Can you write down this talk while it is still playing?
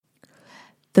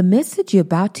The message you're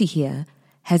about to hear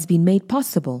has been made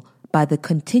possible by the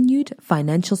continued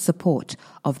financial support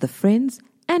of the friends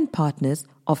and partners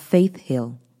of Faith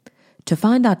Hill. To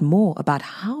find out more about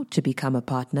how to become a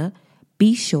partner,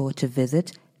 be sure to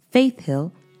visit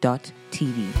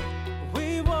faithhill.tv.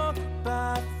 We walk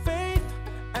by faith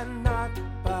and not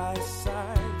by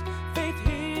sight. Faith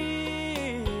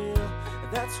Hill,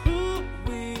 that's who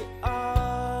we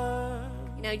are.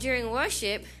 You know, during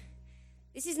worship,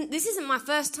 this isn't my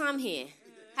first time here.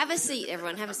 Have a seat,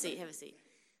 everyone. Have a seat.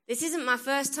 This isn't my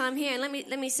first time here, and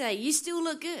let me say, you still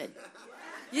look good.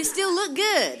 You still look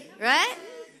good, right?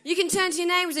 You can turn to your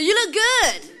neighbor and say, "You look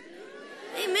good."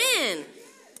 Amen.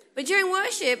 But during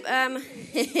worship, I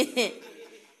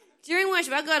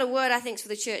got a word I think for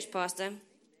the church pastor,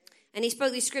 and he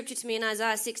spoke this scripture to me in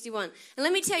Isaiah 61. And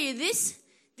let me tell you, this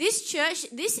church,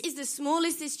 this is the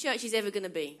smallest this church is ever going to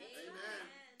be.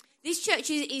 This church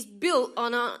is built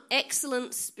on an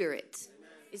excellent spirit.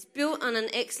 It's built on an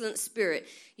excellent spirit.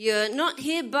 You're not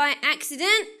here by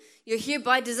accident. You're here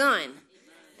by design.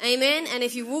 Amen. And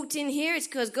if you walked in here, it's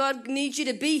because God needs you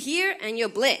to be here, and you're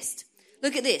blessed.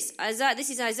 Look at this.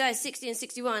 This is Isaiah 60 and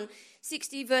 61.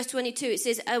 60 verse 22. It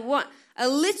says, A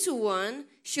little one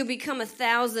shall become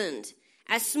 1,000.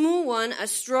 A small one, a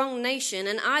strong nation.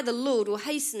 And I, the Lord, will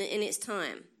hasten it in its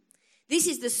time. This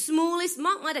is the smallest,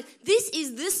 mark my day, this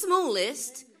is the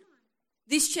smallest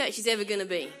this church is ever going to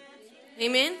be.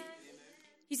 Amen?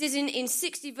 He says in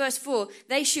 60 verse 4,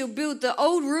 they shall build the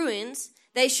old ruins,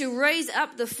 they shall raise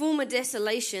up the former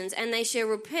desolations, and they shall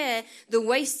repair the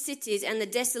waste cities and the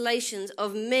desolations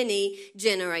of many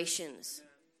generations.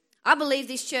 I believe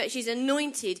this church is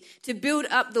anointed to build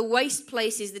up the waste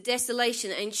places, the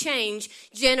desolation, and change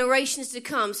generations to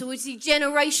come. So we see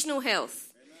generational health.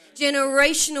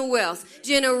 Generational wealth,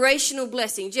 generational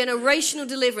blessing, generational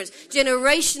deliverance,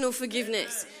 generational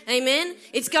forgiveness. Amen?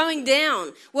 It's going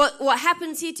down. What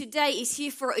happens here today is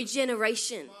here for a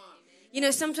generation. You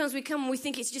know, sometimes we come and we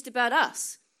think it's just about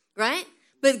us, right?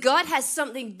 But God has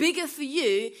something bigger for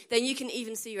you than you can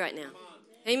even see right now.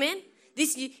 Amen?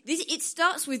 It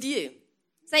starts with you.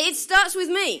 Say, it starts with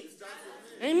me.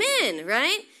 Amen,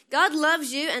 right? God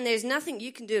loves you, and there's nothing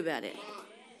you can do about it.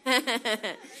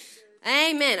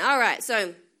 Amen. All right,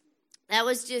 so that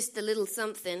was just a little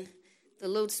something the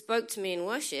Lord spoke to me in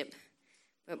worship.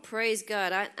 But praise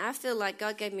God, I feel like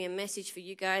God gave me a message for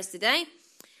you guys today.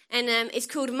 And it's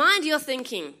called Mind Your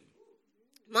Thinking.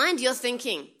 Mind Your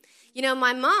Thinking. You know,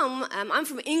 my mom, I'm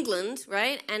from England,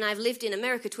 right? And I've lived in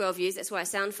America 12 years. That's why I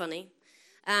sound funny.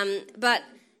 But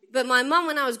my mom,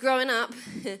 when I was growing up,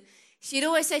 she'd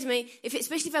always say to me,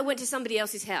 especially if I went to somebody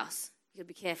else's house, you got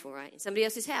to be careful, right? In somebody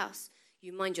else's house,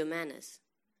 you mind your manners,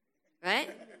 right?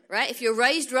 Right? If you're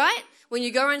raised right, when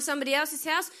you go around somebody else's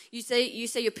house, you say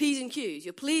your P's and Q's,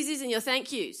 your pleases and your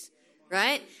thank yous,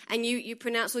 right? And you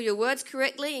pronounce all your words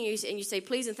correctly, and you say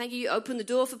please and thank you. You open the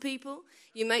door for people.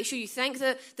 You make sure you thank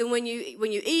them when you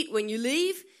eat, when you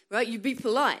leave, right? You be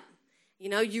polite. You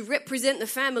know, you represent the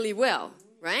family well,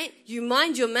 right? You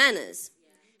mind your manners.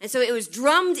 And so it was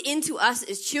drummed into us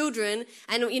as children.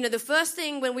 And, you know, the first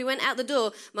thing when we went out the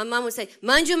door, my mum would say,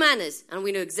 mind your manners. And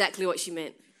we knew exactly what she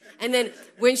meant. And then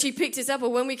when she picked us up or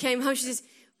when we came home, she says,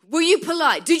 were you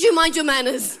polite? Did you mind your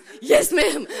manners? Yes,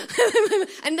 ma'am.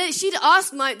 And then she'd ask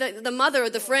the mother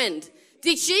of the friend,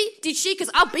 did she?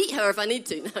 Because I'll beat her if I need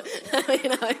to. No. You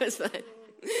know, it was fine.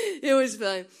 It was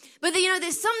fine. But, you know,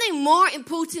 there's something more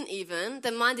important even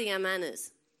than minding our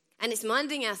manners. And it's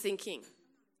minding our thinking.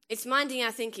 It's minding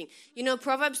our thinking. You know,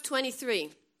 Proverbs 23.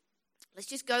 Let's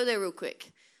just go there real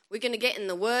quick. We're going to get in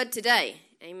the word today.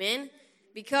 Amen.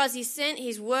 Because he sent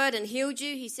his word and healed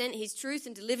you. He sent his truth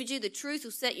and delivered you. The truth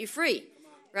will set you free.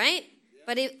 Right?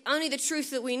 But only the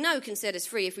truth that we know can set us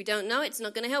free. If we don't know it, it's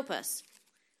not going to help us.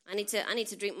 I need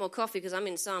to drink more coffee because I'm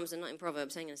in Psalms and not in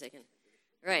Proverbs. Hang on a second.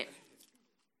 Right.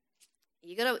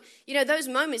 You know, those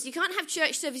moments, you can't have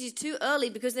church services too early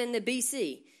because then they're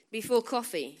BC. Before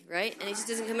coffee, right? And it just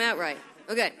doesn't come out right.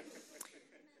 Okay.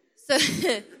 So,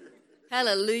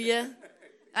 hallelujah.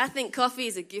 I think coffee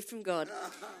is a gift from God.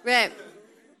 Right.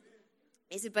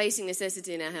 It's a basic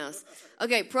necessity in our house.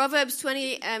 Okay, Proverbs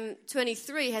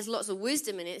 23 has lots of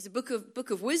wisdom in it. It's a book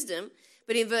of wisdom.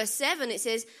 But in verse 7 it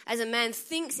says, as a man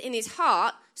thinks in his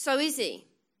heart, so is he.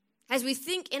 As we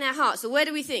think in our heart. So where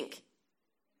do we think?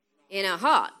 In our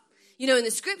heart. You know, in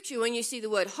the scripture, when you see the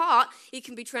word heart, it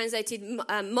can be translated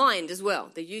mind as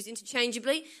well. They're used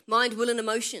interchangeably, mind, will, and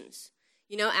emotions.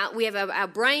 You know, we have our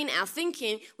brain, our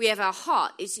thinking, we have our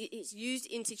heart. It's used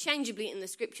interchangeably in the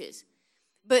scriptures.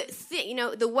 But, you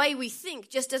know, the way we think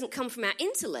just doesn't come from our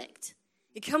intellect.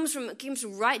 It comes from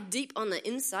right deep on the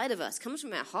inside of us. It comes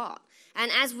from our heart.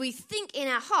 And as we think in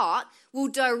our heart, we'll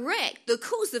direct the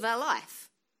course of our life.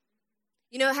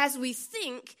 You know, as we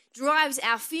think, drives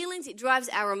our feelings, it drives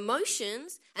our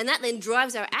emotions, and that then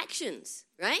drives our actions,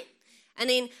 right? I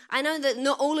mean, I know that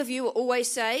not all of you are always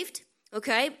saved,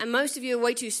 okay? And most of you are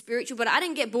way too spiritual, but I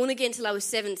didn't get born again until I was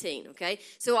 17, okay?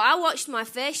 So I watched my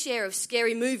fair share of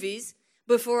scary movies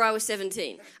before I was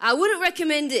 17. I wouldn't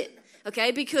recommend it,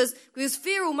 okay? Because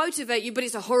fear will motivate you, but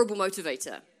it's a horrible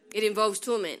motivator. It involves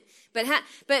torment. But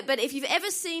if you've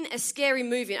ever seen a scary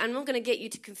movie, I'm not going to get you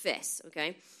to confess,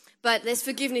 okay? But there's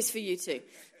forgiveness for you too,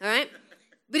 all right?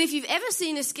 But if you've ever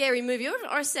seen a scary movie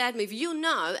or a sad movie, you'll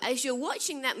know as you're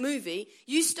watching that movie,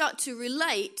 you start to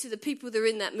relate to the people that are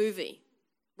in that movie,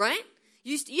 right?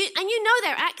 And you know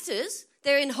they're actors.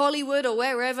 They're in Hollywood or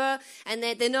wherever, and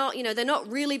they're not, you know, they're not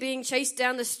really being chased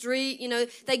down the street. You know,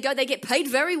 they get paid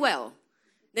very well.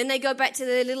 Then they go back to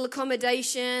their little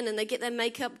accommodation and they get their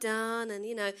makeup done, and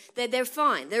you know they're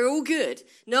fine. They're all good.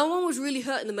 No one was really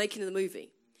hurt in the making of the movie.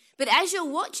 But as you're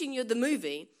watching the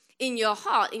movie, in your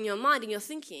heart, in your mind, in your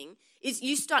thinking,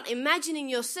 you start imagining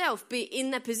yourself be in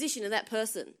the position of that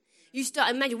person. You start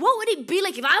imagining, what would it be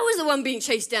like if I was the one being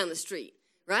chased down the street,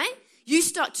 right? You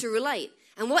start to relate.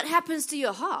 And what happens to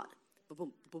your heart?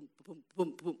 Boom, boom, boom,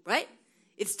 boom, boom, right?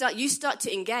 You start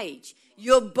to engage.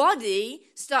 Your body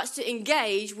starts to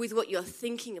engage with what you're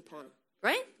thinking upon,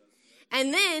 right?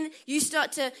 And then you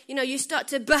start to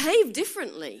behave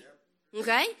differently.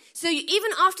 Okay? So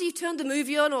even after you've turned the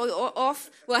movie on or off,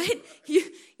 right?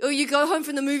 You go home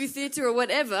from the movie theater or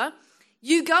whatever,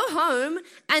 you go home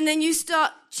and then you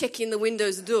start checking the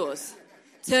windows and doors,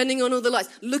 turning on all the lights,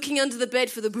 looking under the bed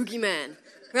for the boogeyman,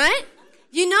 right?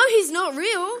 You know he's not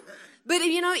real, but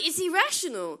you know it's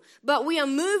irrational. But we are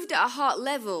moved at a heart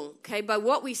level, okay, by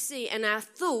what we see, and our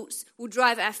thoughts will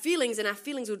drive our feelings, and our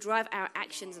feelings will drive our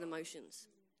actions and emotions.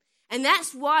 And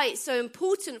that's why it's so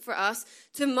important for us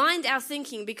to mind our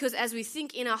thinking, because as we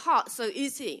think in our heart, so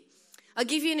is he. I'll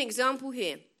give you an example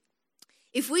here.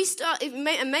 If we start,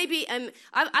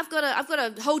 I've got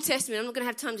a whole testament. I'm not going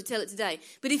to have time to tell it today.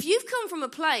 But if you've come from a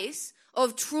place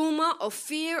of trauma, of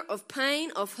fear, of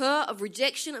pain, of hurt, of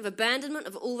rejection, of abandonment,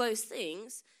 of all those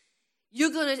things,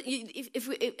 it's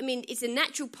a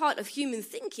natural part of human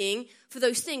thinking for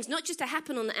those things not just to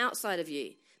happen on the outside of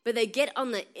you, but they get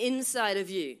on the inside of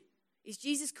you. Is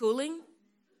Jesus calling?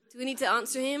 Do we need to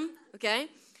answer him? Okay.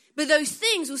 But those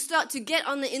things will start to get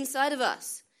on the inside of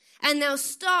us. And they'll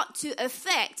start to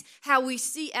affect how we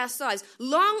see ourselves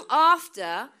long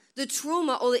after the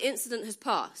trauma or the incident has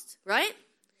passed, right?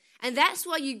 And that's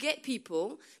why you get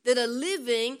people that are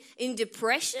living in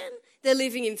depression, they're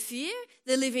living in fear,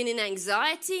 they're living in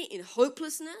anxiety, in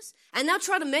hopelessness, and they'll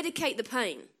try to medicate the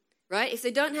pain. Right? If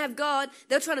they don't have God,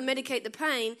 they'll try to medicate the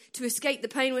pain to escape the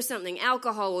pain with something,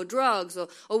 alcohol or drugs or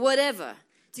whatever,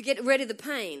 to get rid of the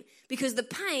pain. Because the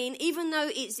pain, even though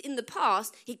it's in the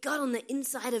past, it got on the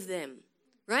inside of them,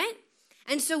 right?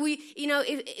 And so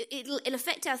it'll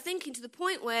affect our thinking to the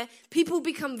point where people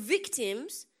become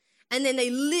victims and then they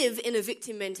live in a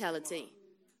victim mentality,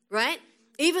 right?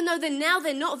 Even though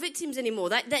they're not victims anymore.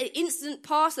 That incident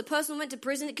passed, the person went to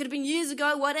prison, it could have been years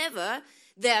ago, whatever.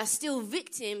 They are still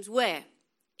victims where?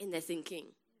 In their thinking.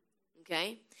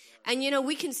 Okay? And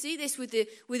we can see this with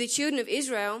the children of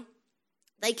Israel.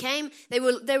 They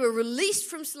were released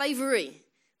from slavery.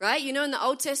 Right? In the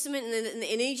Old Testament and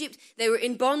in Egypt, they were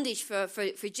in bondage for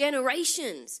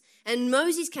generations. And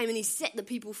Moses came and he set the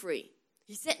people free.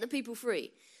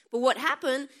 But what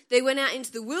happened, they went out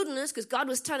into the wilderness because God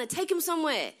was trying to take them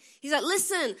somewhere. He's like,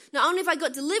 listen, not only have I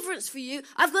got deliverance for you,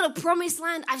 I've got a promised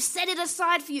land. I've set it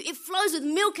aside for you. It flows with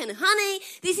milk and honey.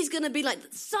 This is going to be like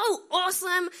so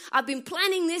awesome. I've been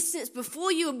planning this since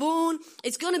before you were born.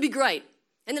 It's going to be great.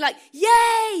 And they're like,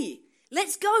 yay,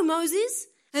 let's go, Moses.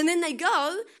 And then they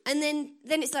go, and then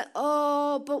it's like,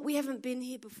 oh, but we haven't been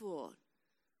here before.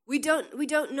 We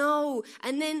don't know.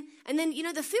 And then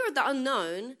the fear of the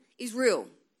unknown is real.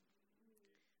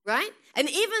 Right? And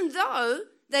even though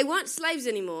they weren't slaves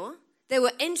anymore, they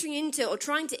were entering into or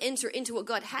trying to enter into what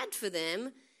God had for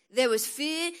them, there was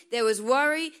fear, there was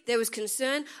worry, there was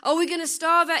concern. Oh, we're going to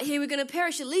starve out here, we're going to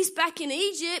perish. At least back in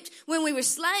Egypt, when we were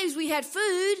slaves, we had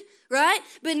food, right?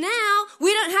 But now,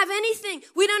 we don't have anything.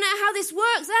 We don't know how this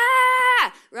works.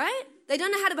 Right? They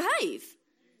don't know how to behave.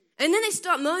 And then they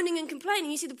start moaning and complaining.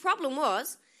 You see, the problem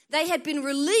was, they had been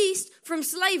released from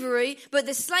slavery, but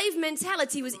the slave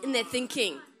mentality was in their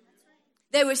thinking.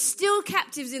 They were still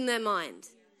captives in their mind.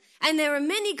 And there are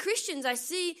many Christians I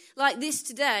see like this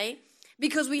today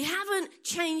because we haven't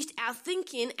changed our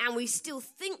thinking and we still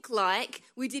think like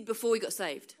we did before we got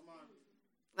saved.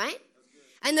 right?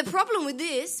 And the problem with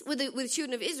this, with the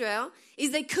children of Israel, is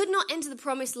they could not enter the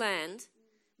promised land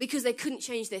because they couldn't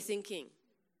change their thinking.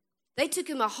 They took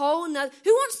him a whole nother...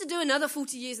 Who wants to do another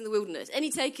 40 years in the wilderness? Any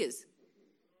takers?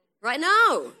 Right?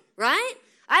 No, right?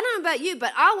 I don't know about you,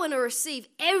 but I want to receive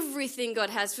everything God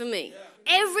has for me.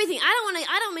 Everything.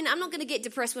 I'm not going to get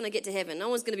depressed when I get to heaven. No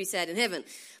one's going to be sad in heaven.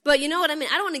 But you know what I mean?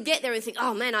 I don't want to get there and think,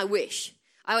 oh man, I wish.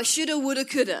 I shoulda, woulda,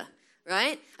 coulda,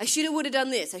 right? I shoulda, woulda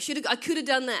done this. I could have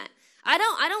done that.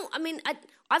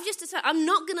 I've just decided I'm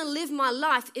not going to live my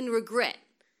life in regret.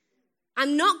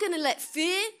 I'm not going to let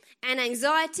fear and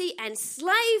anxiety and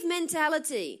slave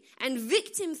mentality and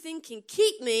victim thinking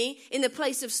keep me in the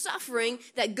place of suffering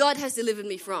that God has delivered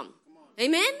me from.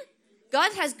 Amen?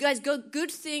 God has got good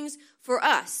things for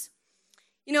us.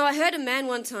 You know, I heard a man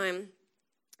one time,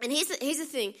 and here's the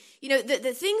thing. You know,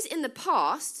 the things in the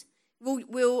past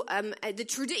will even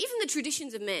the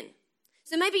traditions of men.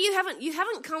 So maybe you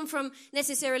haven't come from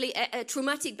necessarily a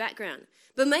traumatic background,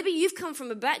 but maybe you've come from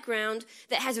a background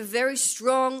that has a very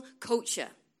strong culture,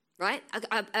 right?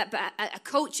 A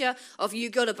culture of you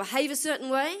got to behave a certain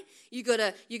way, you got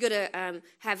to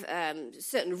have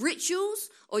certain rituals,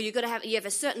 or you have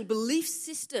a certain belief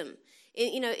system.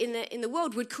 In the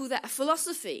world, we'd call that a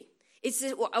philosophy. It's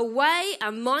a way,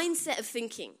 a mindset of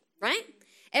thinking, right?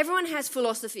 Everyone has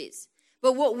philosophies.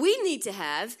 But what we need to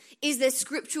have is their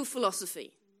scriptural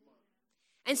philosophy.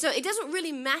 And so it doesn't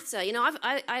really matter. You know,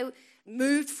 I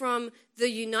moved from the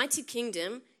United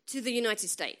Kingdom to the United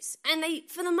States. And they,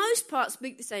 for the most part,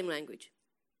 speak the same language.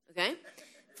 Okay?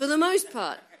 For the most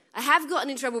part. I have gotten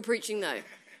in trouble preaching, though.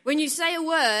 When you say a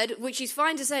word, which is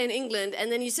fine to say in England,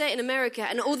 and then you say it in America,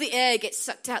 and all the air gets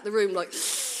sucked out the room, like,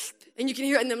 and you can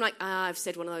hear it, and I'm like, I've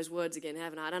said one of those words again,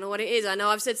 haven't I? I don't know what it is. I know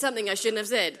I've said something I shouldn't have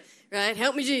said. Right?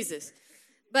 Help me, Jesus.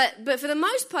 But for the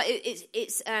most part,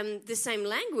 it's the same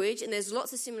language, and there's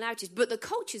lots of similarities, but the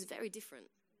culture is very different.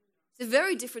 It's a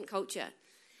very different culture.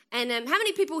 And how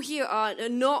many people here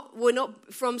were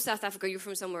not from South Africa? You're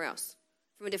from somewhere else,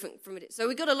 so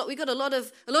we got a lot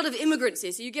of immigrants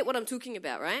here. So you get what I'm talking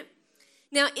about, right?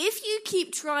 Now, if you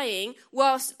keep trying,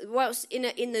 whilst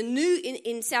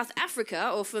in South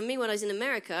Africa, or for me when I was in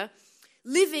America,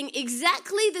 living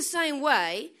exactly the same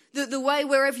way, the way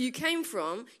wherever you came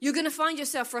from, you're going to find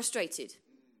yourself frustrated,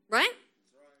 right?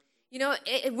 You know,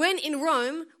 when in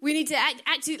Rome, we need to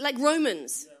act like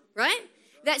Romans, right?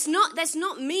 That's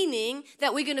not meaning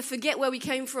that we're going to forget where we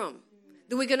came from,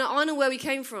 that we're going to honor where we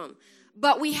came from.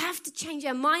 But we have to change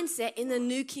our mindset in the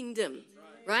new kingdom,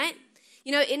 right?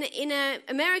 You know, in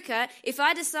America, if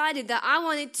I decided that I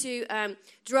wanted to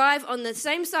drive on the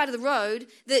same side of the road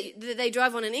that they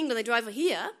drive on in England, they drive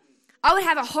here, I would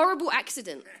have a horrible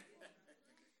accident.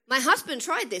 My husband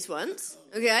tried this once,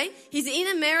 okay? He's in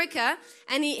America,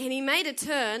 and he made a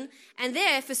turn, and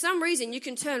there, for some reason, you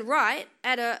can turn right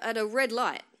at a red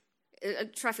light, a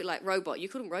traffic light robot. You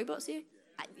call them robots here?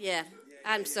 Yeah,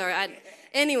 I'm sorry.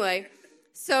 Anyway,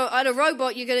 so at a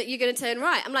robot, you're gonna turn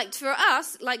right. I'm like, for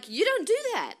us, like, you don't do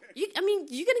that. You're gonna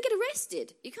get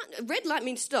arrested. You can't. Red light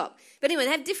means stop. But anyway,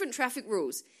 they have different traffic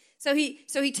rules. So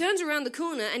he turns around the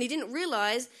corner, and he didn't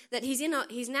realize that he's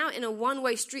now in a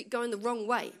one-way street going the wrong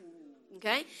way.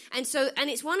 Okay? And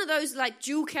it's one of those like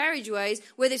dual carriageways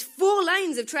where there's 4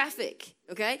 lanes of traffic.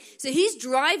 Okay? So he's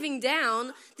driving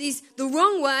down the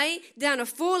wrong way down a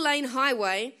 4-lane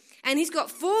highway, and he's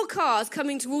got 4 cars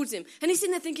coming towards him. And he's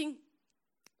sitting there thinking,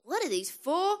 what are these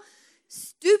 4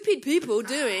 stupid people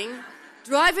doing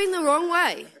driving the wrong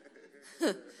way?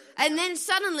 And then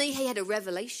suddenly he had a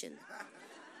revelation.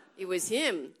 It was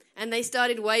him. And they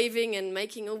started waving and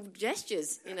making all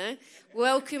gestures, you know,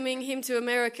 welcoming him to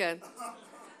America.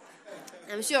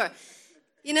 I'm sure.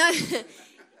 You know,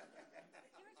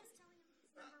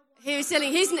 he was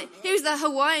telling, he was the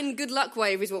Hawaiian good luck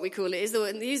wave is what we call it.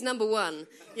 He's number 1.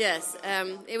 Yes,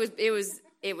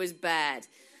 it was bad.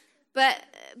 But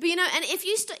you know, and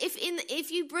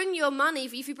if you bring your money,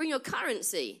 if you bring your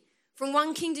currency from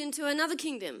one kingdom to another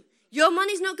kingdom, your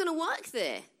money's not going to work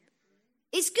there.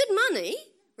 It's good money,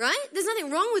 right? There's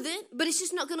nothing wrong with it, but it's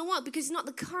just not going to work because it's not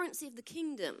the currency of the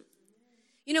kingdom.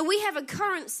 You know, we have a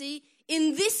currency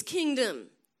in this kingdom.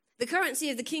 The currency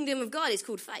of the kingdom of God is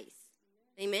called faith.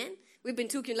 Amen? We've been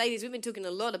talking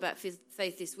a lot about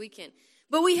faith this weekend.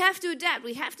 But we have to adapt.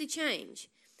 We have to change.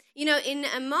 You know, in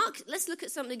Mark, let's look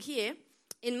at something here.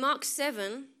 In Mark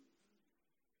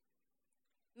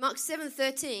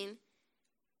 7:13,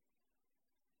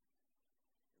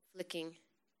 flicking.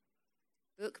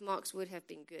 Bookmarks would have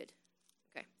been good.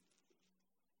 Okay.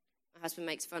 My husband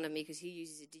makes fun of me because he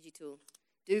uses a digital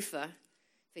doofer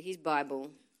for his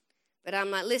Bible. But I'm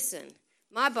like, listen,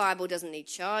 my Bible doesn't need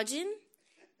charging.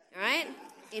 All right?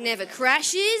 It never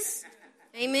crashes.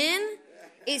 Amen?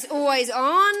 It's always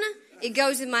on. It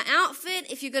goes with my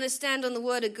outfit. If you're going to stand on the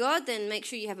word of God, then make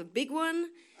sure you have a big one,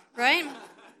 right?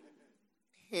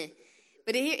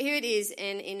 But here it is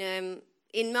in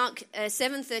Mark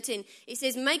 7:13. It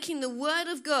says, making the word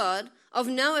of God of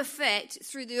no effect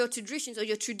through your traditions or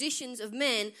your traditions of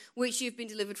men which you've been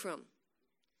delivered from.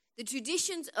 The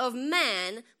traditions of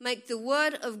man make the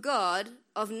word of God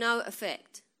of no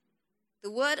effect.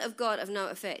 The word of God of no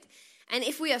effect. And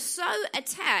if we are so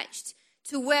attached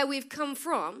to where we've come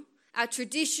from, our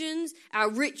traditions, our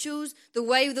rituals, the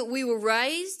way that we were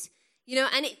raised,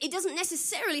 and it doesn't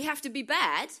necessarily have to be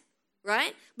bad,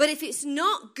 right? But if it's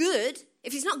not good,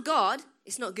 if it's not God,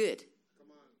 it's not good,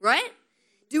 right?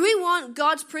 Do we want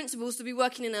God's principles to be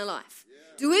working in our life?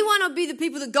 Do we want to be the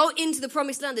people that go into the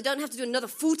promised land that don't have to do another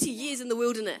 40 years in the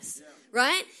wilderness,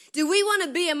 right? Do we want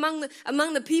to be among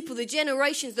the people, the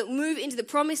generations that move into the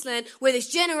promised land where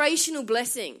there's generational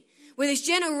blessing, where there's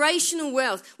generational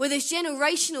wealth, where there's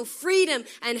generational freedom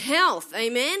and health,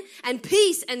 amen? And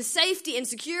peace and safety and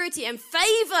security and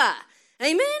favor,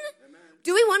 amen?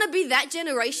 Do we want to be that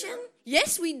generation?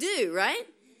 Yes, we do, right?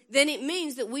 Then it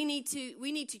means that we need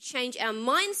to change our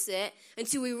mindset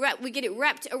until we get it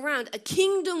wrapped around a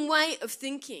kingdom way of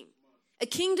thinking. A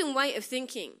kingdom way of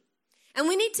thinking. And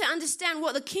we need to understand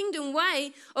what the kingdom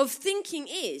way of thinking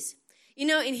is. In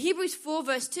Hebrews 4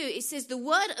 verse 2, it says, the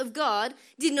word of God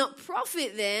did not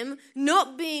profit them,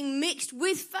 not being mixed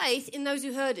with faith in those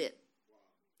who heard it.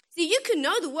 See, you can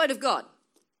know the word of God.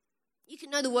 You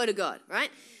can know the word of God, right?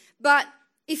 But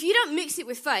if you don't mix it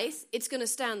with faith, it's going to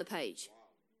stay on the page.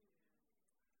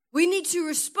 We need to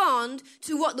respond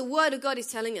to what the word of God is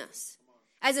telling us.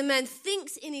 As a man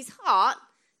thinks in his heart,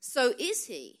 so is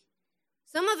he.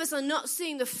 Some of us are not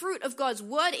seeing the fruit of God's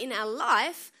word in our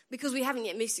life because we haven't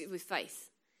yet mixed it with faith.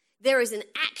 There is an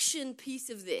action piece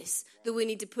of this that we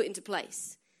need to put into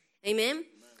place. Amen?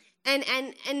 And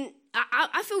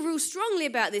I feel real strongly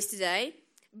about this today,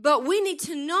 but we need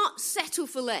to not settle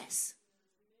for less.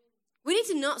 We need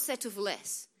to not settle for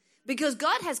less because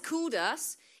God has called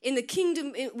us in the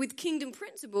kingdom, with kingdom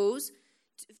principles,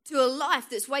 to a life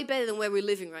that's way better than where we're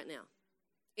living right now.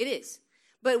 It is.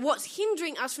 But what's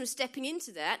hindering us from stepping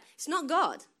into that, it's not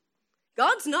God.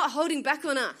 God's not holding back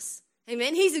on us.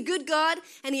 Amen? He's a good God,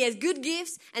 and he has good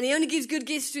gifts, and he only gives good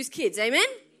gifts to his kids. Amen?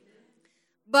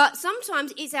 But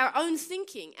sometimes it's our own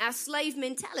thinking, our slave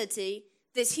mentality,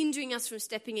 that's hindering us from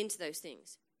stepping into those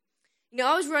things.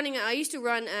 I used to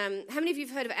run, how many of you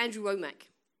have heard of Andrew Womack?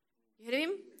 You heard of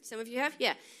him? Some of you have?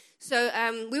 Yeah. So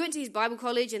we went to his Bible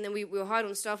college, and then we were hired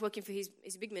on staff working for his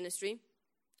big ministry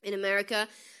in America,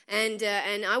 and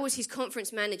I was his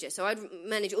conference manager. So I'd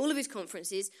manage all of his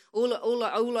conferences all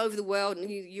over the world in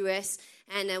the US,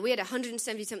 and we had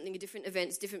 170-something different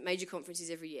events, different major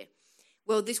conferences every year.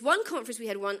 Well, this one conference we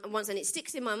had once, and it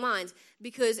sticks in my mind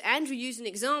because Andrew used an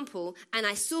example, and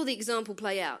I saw the example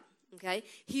play out. Okay,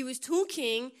 he was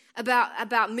talking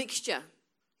about mixture.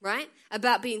 Right?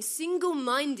 About being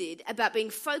single-minded, about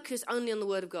being focused only on the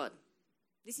Word of God.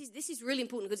 This is really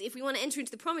important because if we want to enter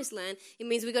into the promised land, it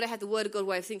means we've got to have the Word of God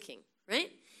way of thinking, right?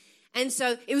 And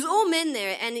so it was all men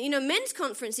there, and men's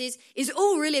conferences is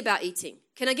all really about eating.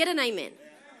 Can I get an amen?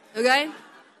 Okay?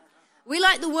 We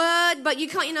like the Word, but you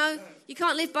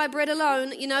can't live by bread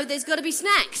alone. There's got to be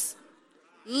snacks.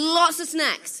 Lots of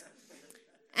snacks.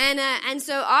 And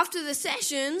so after the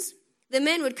sessions, the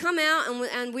men would come out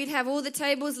and we'd have all the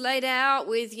tables laid out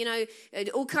with,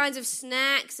 all kinds of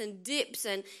snacks and dips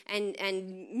and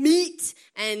meat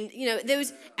and,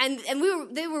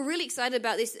 they were really excited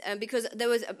about this because there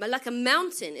was like a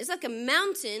mountain. It's like a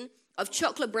mountain of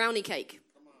chocolate brownie cake.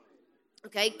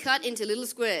 Okay, cut into little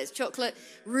squares. Chocolate,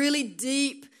 really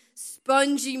deep,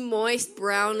 spongy, moist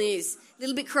brownies. A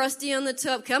little bit crusty on the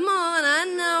top. Come on, I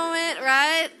know it,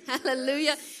 right?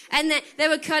 Hallelujah. And they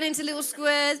were cut into little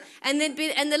squares, and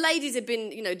the ladies had been,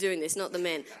 doing this, not the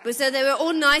men. But so they were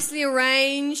all nicely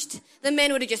arranged. The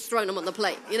men would have just thrown them on the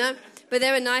plate, But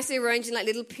they were nicely arranged in like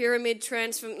little pyramid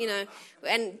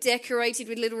and decorated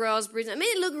with little raspberries. I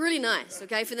mean, it looked really nice,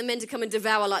 okay, for the men to come and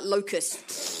devour like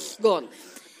locusts. Gone.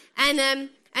 And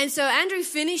so Andrew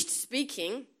finished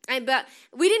speaking, but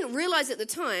we didn't realize at the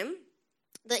time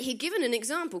that he'd given an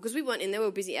example because we weren't in there, we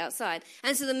were busy outside.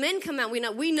 And so the men come out, we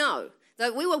know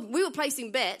that we were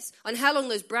placing bets on how long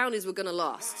those brownies were going to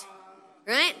last,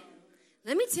 right?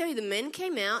 Let me tell you, the men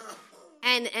came out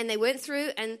and they went through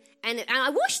and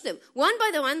I watched them. One by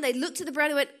the one, they looked at the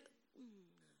brownie and went,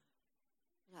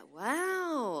 like,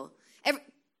 wow.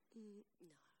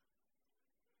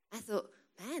 I thought,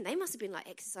 man, they must have been like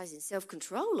exercising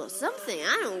self-control or something.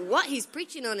 I don't know what he's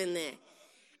preaching on in there.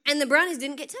 and the brownies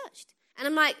didn't get touched. And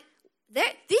I'm like,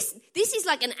 this is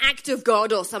like an act of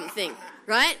God or something,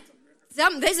 right?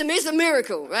 There's a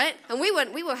miracle, right? And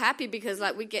we were happy because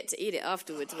like we get to eat it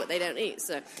afterwards, what they don't eat,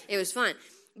 so it was fine.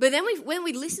 But then when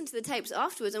we listened to the tapes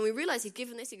afterwards, and we realized he'd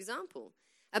given this example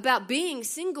about being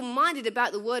single-minded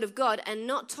about the word of God and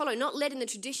not letting the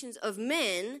traditions of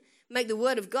men make the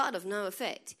word of God of no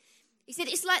effect. He said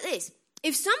it's like this: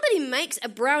 if somebody makes a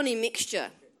brownie mixture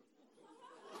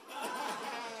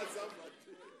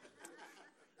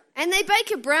and they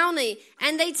bake a brownie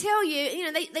and they tell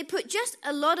you, they put just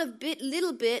a little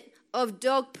bit of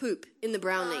dog poop in the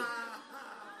brownie.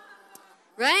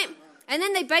 Right? And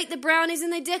then they bake the brownies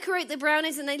and they decorate the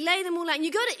brownies and they lay them all out. And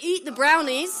you got to eat the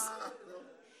brownies.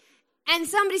 And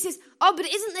somebody says, oh, but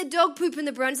isn't there dog poop in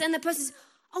the brownies? And the person says,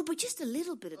 oh, but just a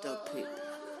little bit of dog poop.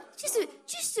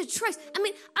 Just a trace. I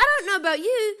mean, I don't know about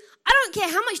you. I don't care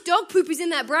how much dog poop is in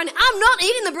that brownie. I'm not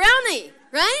eating the brownie.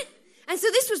 Right? And so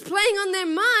this was playing on their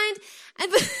mind,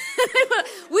 and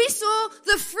we saw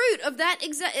the fruit of that.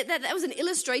 That was an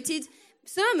illustrated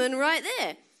sermon right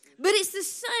there. But it's the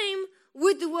same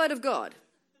with the Word of God.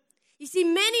 You see,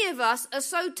 many of us are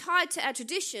so tied to our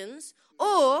traditions,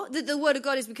 or that the Word of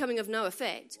God is becoming of no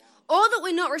effect, or that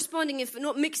we're not responding,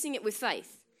 not mixing it with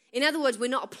faith. In other words, we're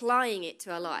not applying it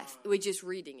to our life. We're just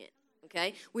reading it,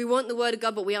 okay? We want the Word of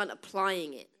God, but we aren't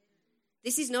applying it.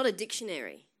 This is not a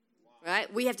dictionary.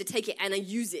 Right? We have to take it and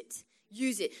use it.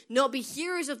 Use it. Not be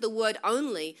hearers of the word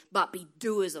only, but be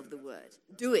doers of the word.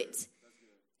 Do it.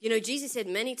 Jesus said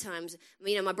many times,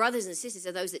 my brothers and sisters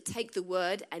are those that take the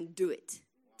word and do it.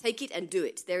 Take it and do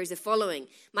it. There is a following.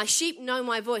 My sheep know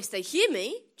my voice. They hear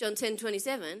me, John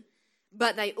 10:27,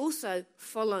 but they also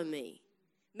follow me.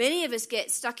 Many of us get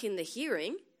stuck in the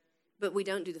hearing, but we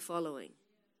don't do the following.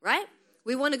 Right?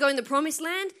 We want to go in the promised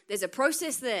land. There's a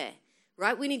process there.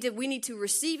 Right? We need to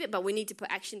receive it, but we need to put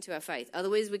action to our faith.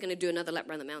 Otherwise, we're going to do another lap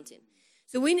around the mountain.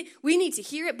 So we need to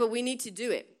hear it, but we need to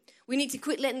do it. We need to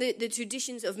quit letting the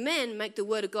traditions of men make the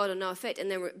word of God of no effect,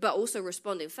 but also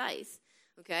respond in faith.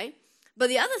 Okay? But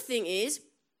the other thing is,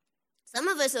 some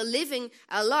of us are living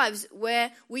our lives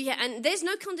where and there's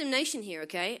no condemnation here,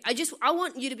 okay? I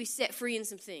want you to be set free in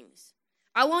some things.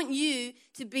 I want you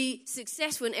to be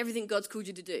successful in everything God's called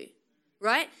you to do.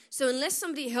 Right? So unless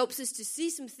somebody helps us to see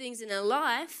some things in our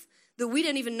life that we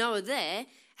don't even know are there,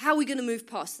 how are we going to move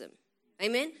past them?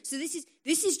 Amen? So this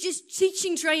is just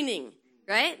teaching training,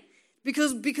 right?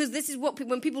 Because this is what,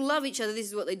 when people love each other, this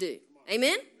is what they do.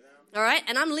 Amen? All right?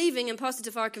 And I'm leaving and Pastor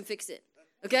Tafara can fix it.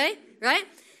 Okay? Right?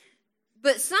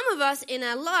 But some of us in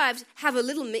our lives have a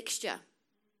little mixture.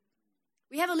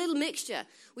 We have a little mixture.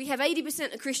 We have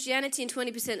 80% of Christianity and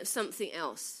 20% of something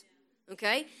else.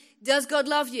 Okay? Does God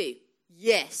love you?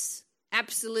 Yes,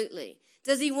 absolutely.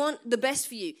 Does he want the best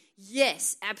for you?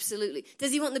 Yes, absolutely.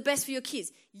 Does he want the best for your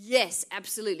kids? Yes,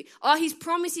 absolutely. Are his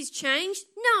promises changed?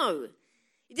 No.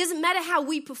 It doesn't matter how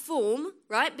we perform,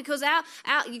 right? Because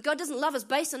God doesn't love us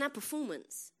based on our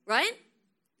performance, right?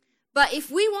 But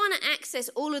if we want to access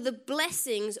all of the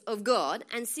blessings of God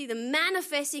and see them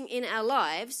manifesting in our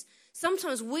lives,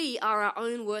 sometimes we are our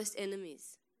own worst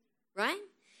enemies, right?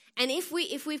 And if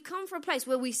we've come from a place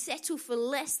where we settle for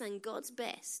less than God's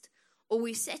best, or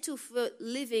we settle for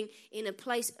living in a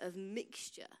place of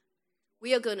mixture,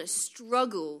 we are going to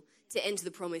struggle to enter the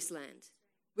promised land.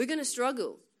 We're going to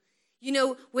struggle.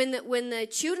 When the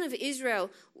children of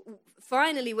Israel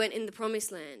finally went in the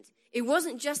promised land, it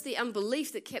wasn't just the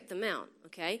unbelief that kept them out,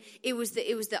 okay? It was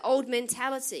the old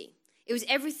mentality. It was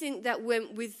everything that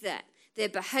went with that. Their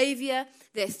behavior,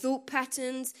 their thought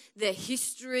patterns, their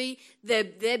history, their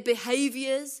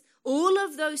behaviors, all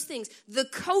of those things. The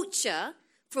culture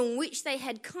from which they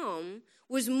had come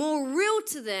was more real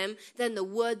to them than the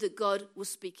word that God was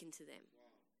speaking to them.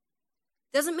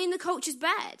 Doesn't mean the culture's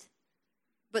bad,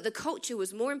 but the culture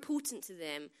was more important to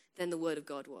them than the word of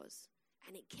God was.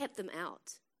 And it kept them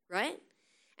out, right?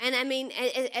 And I mean,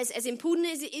 as important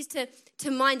as it is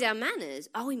to mind our manners,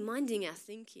 are we minding our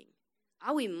thinking?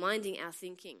 Are we minding our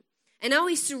thinking? And are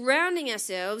we surrounding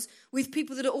ourselves with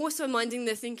people that are also minding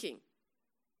their thinking?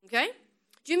 Okay?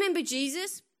 Do you remember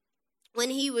Jesus?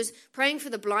 When he was praying for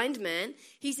the blind man,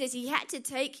 he says he had to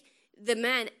take the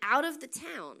man out of the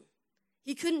town.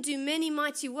 He couldn't do many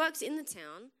mighty works in the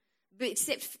town, but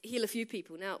except heal a few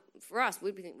people. Now, for us,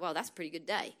 we'd be thinking, wow, that's a pretty good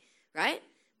day, right?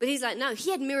 But he's like, no,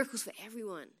 he had miracles for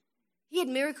everyone. He had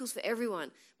miracles for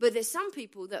everyone. But there's some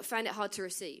people that find it hard to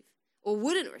receive or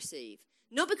wouldn't receive.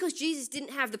 Not because Jesus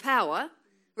didn't have the power,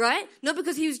 right? Not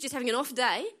because he was just having an off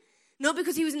day. Not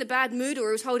because he was in a bad mood or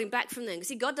he was holding back from them.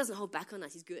 See, God doesn't hold back on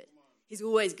us. He's good. He's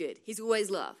always good. He's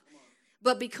always love.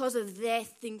 But because of their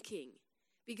thinking.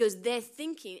 because their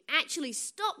thinking actually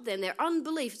stopped them, their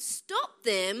unbelief stopped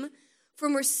them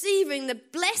from receiving the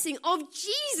blessing of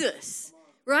Jesus,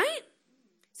 right?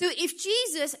 So if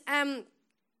Jesus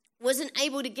wasn't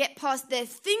able to get past their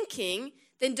thinking,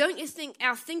 then don't you think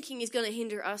our thinking is going to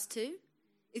hinder us too?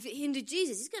 If it hindered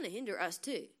Jesus, it's going to hinder us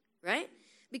too, right?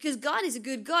 Because God is a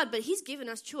good God, but he's given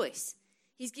us choice.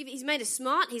 He's made us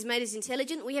smart. He's made us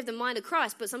intelligent. We have the mind of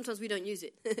Christ, but sometimes we don't use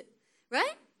it,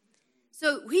 right?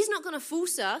 So he's not going to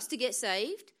force us to get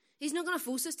saved. He's not going to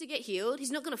force us to get healed.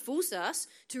 He's not going to force us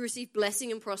to receive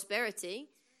blessing and prosperity,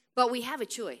 but we have a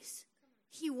choice.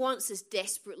 He wants us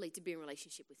desperately to be in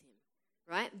relationship with him,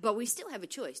 right? But we still have a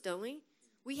choice, don't we?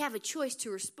 We have a choice to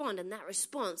respond, and that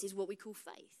response is what we call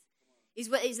faith.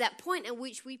 Is that point at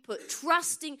which we put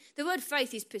trusting. The word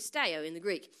faith is pisteo in the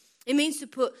Greek. It means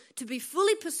to be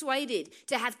fully persuaded,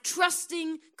 to have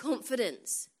trusting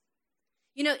confidence.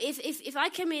 You know, if I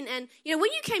come in and, you know,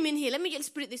 when you came in here, let me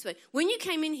just put it this way. When you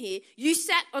came in here, you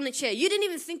sat on a chair. You didn't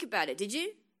even think about it, did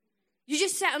you? You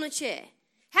just sat on a chair.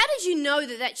 How did you know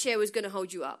that chair was going to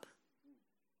hold you up?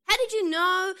 How did you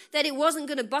know that it wasn't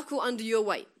going to buckle under your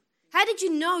weight? How did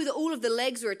you know that all of the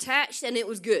legs were attached and it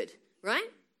was good, right?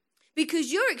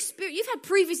 Because you've had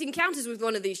previous encounters with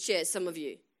one of these chairs, some of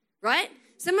you, right?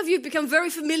 Some of you have become very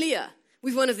familiar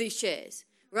with one of these chairs,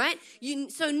 right?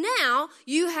 So now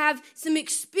you have some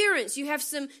experience, you have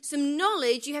some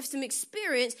knowledge, you have some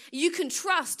experience. You can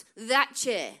trust that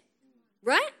chair,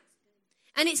 right?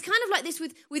 And it's kind of like this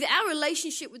with our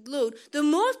relationship with the Lord. The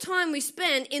more time we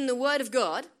spend in the Word of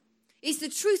God, it's the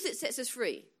truth that sets us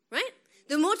free, right?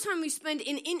 The more time we spend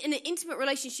in an intimate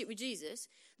relationship with Jesus,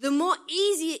 the more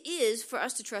easy it is for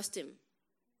us to trust him.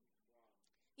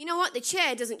 You know what? The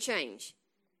chair doesn't change.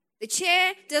 The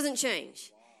chair doesn't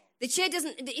change. The chair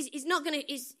doesn't. It's not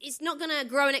going to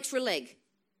grow an extra leg,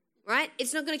 right?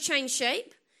 It's not going to change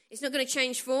shape. It's not going to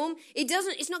change form.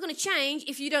 It's not going to change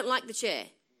if you don't like the chair.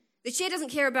 The chair doesn't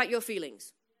care about your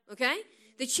feelings. Okay?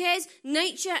 The chair's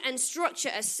nature and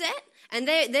structure are set, and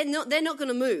they're not going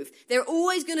to move. They're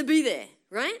always going to be there,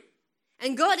 right?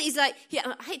 And God is like,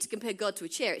 I hate to compare God to a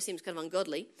chair. It seems kind of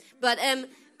ungodly, but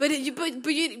you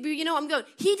know what I'm going.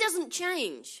 He doesn't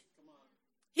change.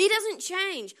 He doesn't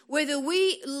change. Whether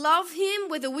we love him,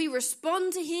 whether we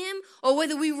respond to him, or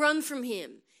whether we run from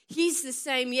him, he's the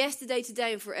same yesterday,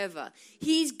 today, and forever.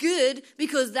 He's good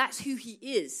because that's who he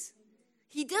is.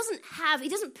 He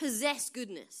doesn't possess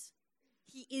goodness.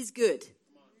 He is good.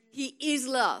 He is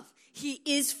love. He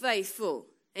is faithful.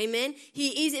 Amen.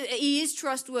 He is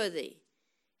trustworthy.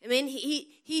 Amen.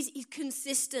 He's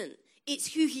consistent.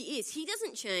 It's who he is. He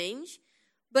doesn't change.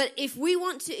 But if we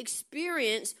want to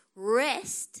experience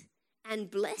rest and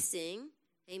blessing,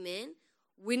 amen,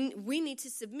 we need to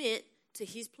submit to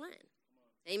his plan.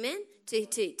 Amen.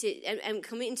 And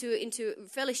come into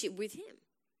fellowship with him.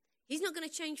 He's not going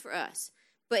to change for us.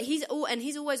 But he's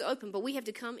always open, but we have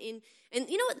to come in. And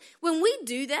you know what? When we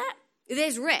do that,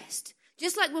 there's rest.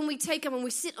 Just like when we take up and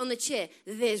we sit on the chair,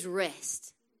 there's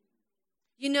rest.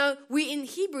 You know, in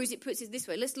Hebrews, it puts it this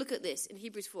way. Let's look at this in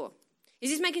Hebrews 4.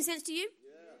 Is this making sense to you?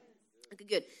 Yeah. Okay,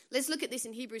 good. Let's look at this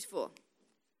in Hebrews 4.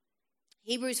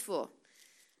 Hebrews 4.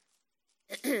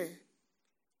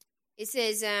 It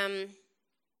says,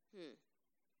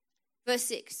 verse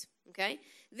 6, okay?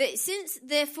 Since,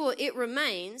 therefore, it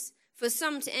remains for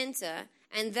some to enter,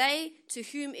 and they to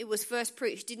whom it was first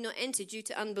preached did not enter due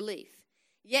to unbelief.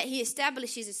 Yet he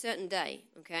establishes a certain day,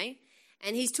 okay?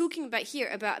 And he's talking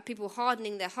about people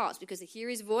hardening their hearts because they hear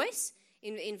his voice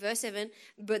in verse 7,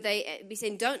 but they be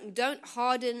saying, don't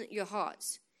harden your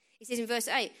hearts. He says in verse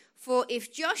 8, for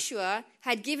if Joshua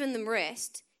had given them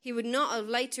rest, he would not have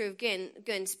later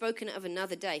again spoken of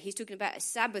another day. He's talking about a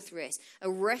Sabbath rest, a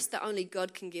rest that only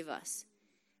God can give us.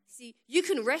 See, you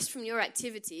can rest from your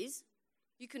activities.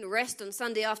 You can rest on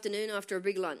Sunday afternoon after a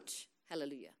big lunch.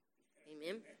 Hallelujah.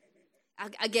 Amen.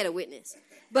 I get a witness.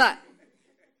 But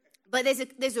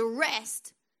there's a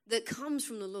rest that comes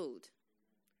from the Lord.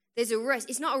 There's a rest.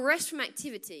 It's not a rest from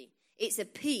activity. It's a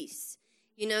peace,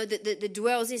 you know, that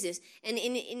dwells in this. And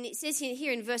it says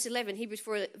here in verse 11, Hebrews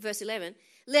 4, verse 11,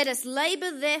 let us labor,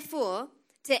 therefore,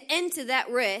 to enter that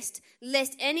rest,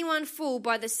 lest anyone fall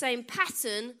by the same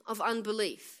pattern of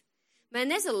unbelief. Man,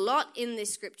 there's a lot in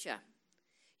this scripture.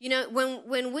 You know,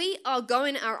 when we are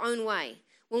going our own way,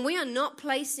 when we are not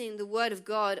placing the word of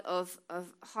God of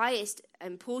highest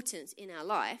importance in our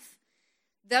life,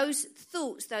 those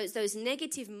thoughts, those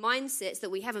negative mindsets that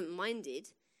we haven't minded,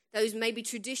 those maybe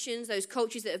traditions, those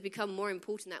cultures that have become more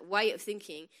important, that way of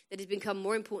thinking that has become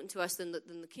more important to us than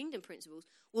the kingdom principles,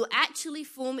 will actually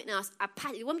form in us a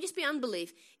pattern. It won't just be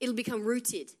unbelief, it'll become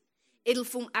rooted. It'll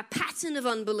form a pattern of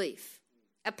unbelief.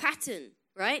 a pattern,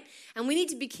 right? And we need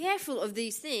to be careful of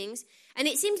these things. And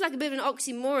it seems like a bit of an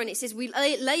oxymoron. It says we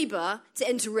labor to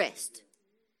enter rest.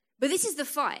 But this is the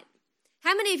fight.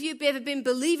 How many of you have ever been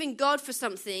believing God for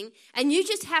something and you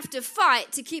just have to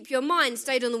fight to keep your mind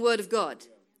stayed on the word of God,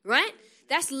 right?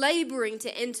 That's laboring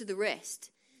to enter the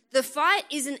rest. The fight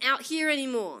isn't out here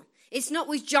anymore. It's not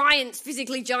with giants,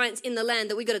 physically giants in the land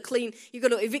that we got to clean. You got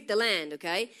to evict the land,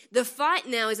 okay? The fight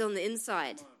now is on the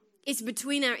inside. It's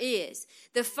between our ears.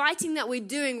 The fighting that we're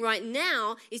doing right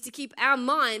now is to keep our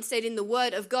mind stayed in the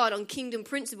word of God on kingdom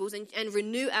principles and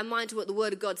renew our mind to what the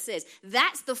word of God says.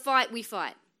 That's the fight we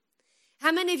fight.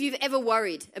 How many of you have ever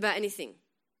worried about anything?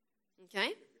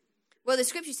 Okay? Well, the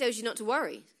scripture tells you not to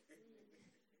worry.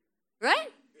 Right?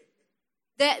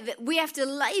 That we have to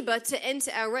labor to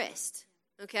enter our rest.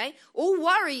 Okay? All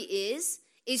worry is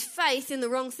faith in the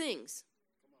wrong things.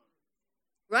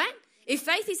 Right? If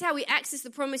faith is how we access the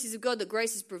promises of God that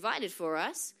grace has provided for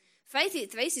us, faith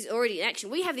is already in action.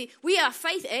 We are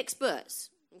faith experts.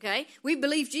 Okay? We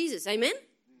believe Jesus. Amen?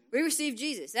 We receive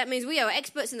Jesus. That means we are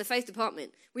experts in the faith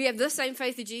department. We have the same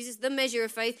faith of Jesus, the measure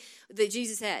of faith that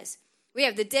Jesus has. We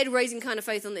have the dead-raising kind of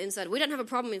faith on the inside. We don't have a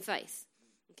problem in faith.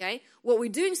 Okay? What we're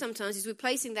doing sometimes is we're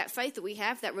placing that faith that we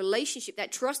have, that relationship,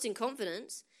 that trust and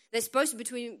confidence that's supposed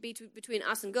to be between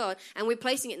us and God, and we're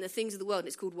placing it in the things of the world, and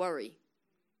it's called worry.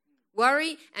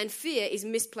 Worry and fear is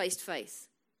misplaced faith.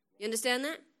 You understand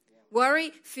that?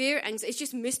 Worry, fear, and it's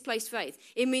just misplaced faith.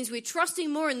 It means we're trusting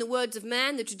more in the words of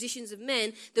man, the traditions of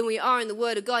men, than we are in the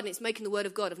word of God, and it's making the word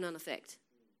of God of none effect.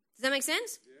 Does that make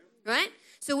sense? Yeah. Right?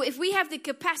 So if we have the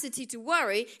capacity to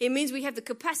worry, it means we have the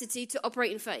capacity to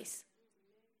operate in faith.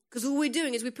 Because all we're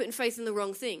doing is we're putting faith in the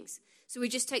wrong things. So we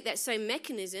just take that same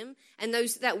mechanism, and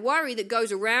that worry that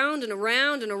goes around and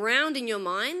around and around in your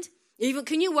mind.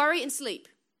 Can you worry and sleep?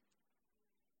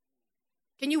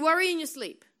 Can you worry in your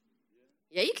sleep?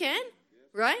 Yeah, you can,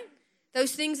 right?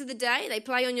 Those things of the day, they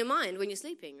play on your mind when you're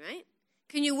sleeping, right?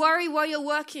 Can you worry while you're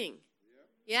working?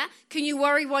 Yeah? Can you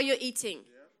worry while you're eating?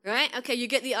 Right? Okay, you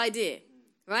get the idea,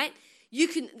 right?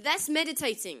 That's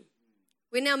meditating.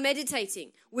 We're now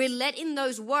meditating. We're letting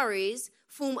those worries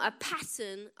form a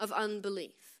pattern of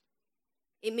unbelief.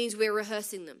 It means we're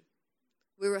rehearsing them.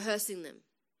 We're rehearsing them.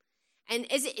 And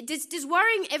does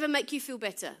worrying ever make you feel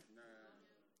better?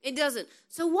 It doesn't.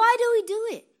 So why do we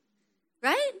do it?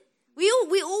 Right?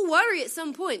 We all worry at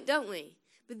some point, don't we?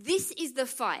 But this is the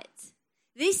fight.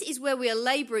 This is where we are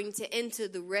laboring to enter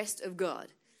the rest of God.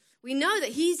 We know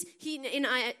that in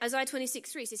Isaiah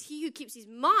 26:3 says, "He who keeps his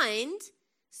mind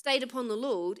stayed upon the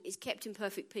Lord is kept in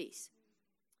perfect peace."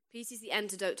 Peace is the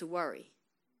antidote to worry.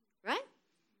 Right?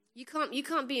 You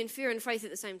can't be in fear and faith at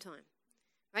the same time.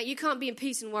 Right? You can't be in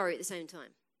peace and worry at the same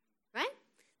time. Right?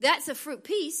 That's a fruit.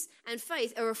 Peace and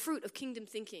faith are a fruit of kingdom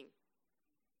thinking.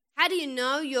 How do you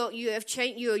know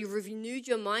you've renewed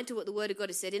your mind to what the Word of God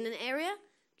has said in an area?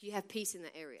 You have peace in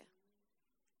that area.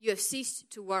 You have ceased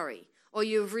to worry. Or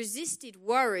you have resisted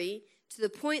worry to the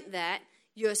point that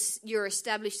you're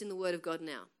established in the Word of God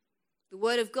now. The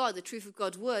Word of God, the truth of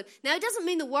God's Word. Now, it doesn't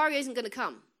mean the worry isn't going to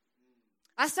come.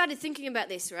 I started thinking about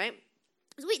this, right?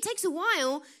 It takes a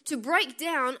while to break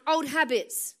down old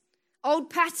habits, old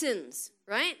patterns,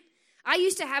 right? I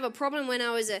used to have a problem when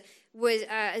I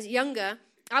was younger.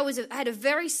 I had a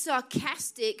very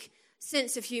sarcastic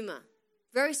sense of humor.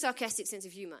 Very sarcastic sense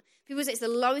of humor. People say it's the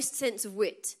lowest sense of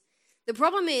wit. The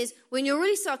problem is, when you're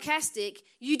really sarcastic,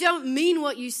 you don't mean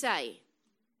what you say.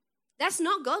 That's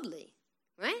not godly,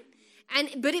 right?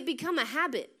 But it became a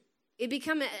habit. And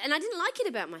I didn't like it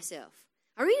about myself.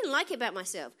 I really didn't like it about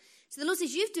myself. So the Lord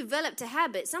says, you've developed a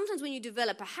habit. Sometimes when you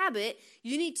develop a habit,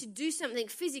 you need to do something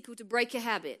physical to break a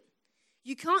habit.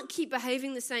 You can't keep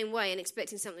behaving the same way and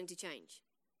expecting something to change.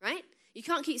 Right? You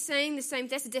can't keep saying the same.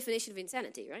 That's the definition of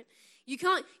insanity, right? You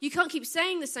can't keep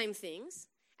saying the same things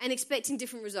and expecting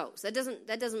different results. That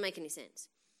doesn't make any sense.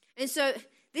 And so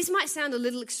this might sound a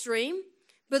little extreme,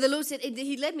 but the Lord said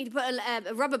He led me to put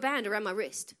a rubber band around my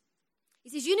wrist. He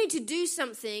says you need to do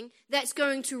something that's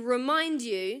going to remind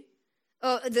you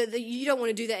that you don't want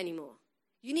to do that anymore.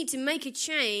 You need to make a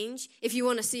change if you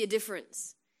want to see a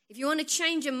difference. If you want to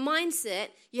change a mindset,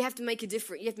 you have to make a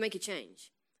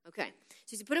change. Okay.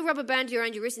 So you put a rubber band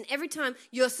around your wrist, and every time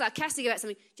you're sarcastic about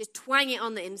something, just twang it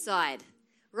on the inside,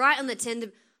 right on the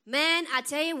tender. Man, I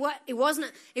tell you what, it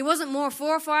wasn't more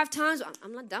 4 or 5 times.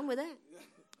 I'm not done with that.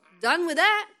 Done with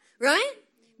that, right?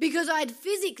 Because I had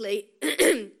physically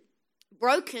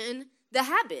broken the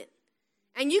habit.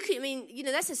 And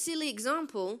that's a silly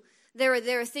example. There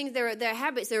are things, there are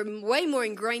habits that are way more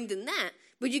ingrained than that.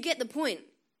 But you get the point.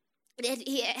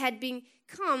 It had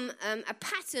become a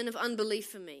pattern of unbelief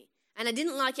for me. And I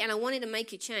didn't like it, and I wanted to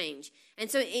make a change.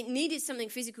 And so it needed something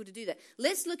physical to do that.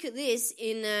 Let's look at this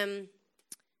in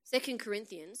 2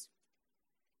 Corinthians.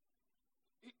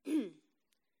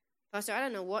 Pastor, I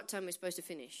don't know what time we're supposed to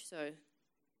finish, so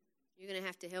you're going to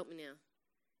have to help me now.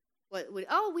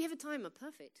 We have a timer.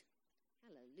 Perfect.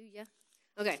 Hallelujah.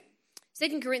 Okay,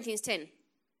 2 Corinthians 10.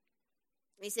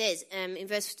 It says in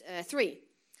verse 3,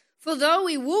 "For though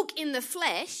we walk in the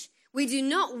flesh, we do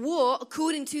not war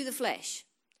according to the flesh."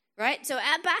 Right? So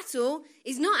our battle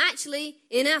is not actually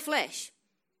in our flesh.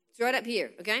 It's right up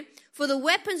here, okay? "For the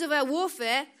weapons of our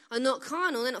warfare are not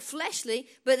carnal, they're not fleshly,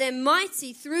 but they're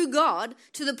mighty through God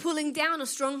to the pulling down of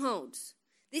strongholds."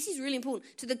 This is really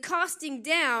important. "To the casting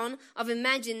down of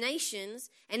imaginations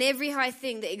and every high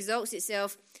thing that exalts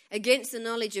itself against the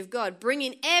knowledge of God,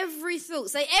 bringing every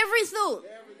thought," say every thought,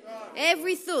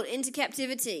 every thought into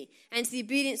captivity and to the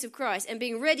obedience of Christ, and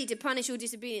being ready to punish all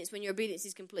disobedience when your obedience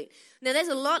is complete. Now, there's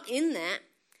a lot in that,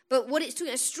 but what it's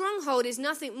talking, a stronghold is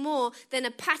nothing more than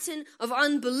a pattern of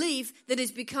unbelief that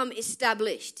has become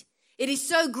established. It is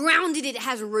so grounded, it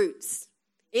has roots.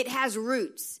 It has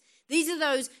roots. These are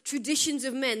those traditions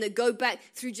of men that go back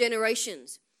through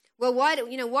generations. Well, why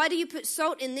do you put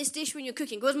salt in this dish when you're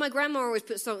cooking? Because my grandma always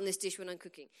put salt in this dish when I'm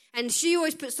cooking. And she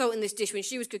always put salt in this dish when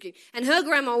she was cooking. And her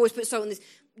grandma always put salt in this.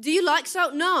 Do you like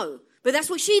salt? No. But that's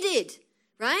what she did,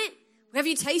 right? Have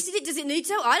you tasted it? Does it need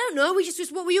salt? I don't know. It's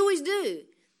just what we always do.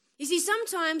 You see,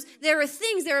 sometimes there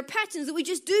are patterns that we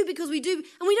just do because we do,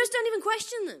 and we just don't even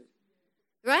question them,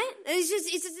 right?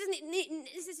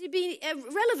 It doesn't be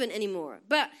relevant anymore.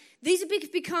 But these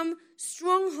have become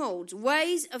strongholds,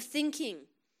 ways of thinking.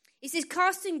 He says,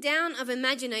 casting down of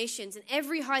imaginations and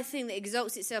every high thing that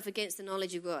exalts itself against the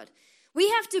knowledge of God.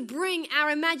 We have to bring our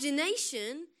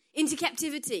imagination into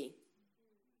captivity.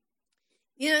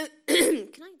 Can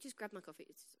I just grab my coffee?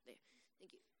 It's there.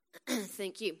 Thank you.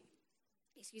 Thank you.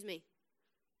 Excuse me.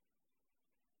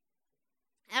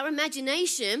 Our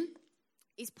imagination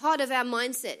is part of our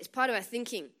mindset. It's part of our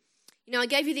thinking. I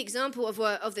gave you the example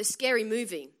of the scary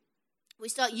movie. We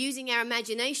start using our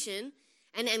imagination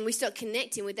and we start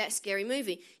connecting with that scary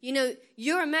movie.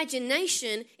 Your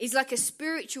imagination is like a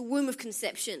spiritual womb of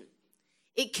conception.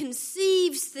 It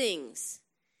conceives things.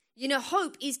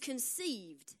 Hope is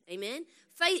conceived. Amen?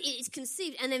 Faith is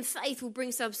conceived, and then faith will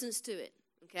bring substance to it.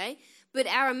 Okay? But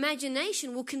our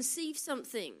imagination will conceive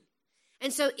something.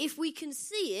 And so if we can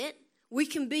see it, we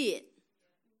can be it.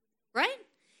 Right?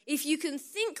 If you can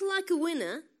think like a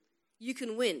winner, you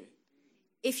can win.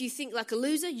 If you think like a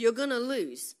loser, you're going to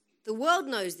lose. The world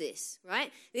knows this,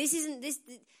 right?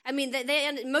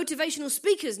 Motivational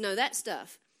speakers know that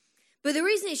stuff. But the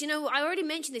reason is, I already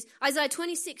mentioned this, Isaiah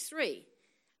 26:3.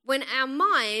 When our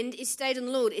mind is stayed on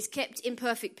the Lord, it's kept in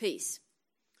perfect peace.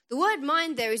 The word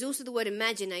mind there is also the word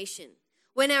imagination.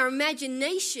 When our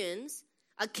imaginations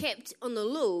are kept on the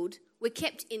Lord, we're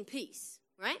kept in peace,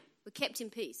 right? We're kept in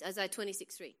peace, Isaiah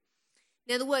 26:3.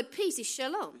 Now, the word peace is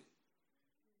shalom.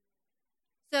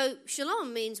 So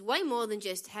shalom means way more than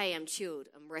just, hey, I'm chilled,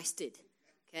 I'm rested,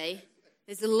 okay?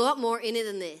 There's a lot more in it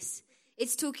than this.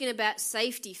 It's talking about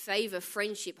safety, favor,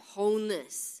 friendship,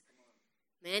 wholeness.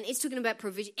 Man, it's talking about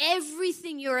provision.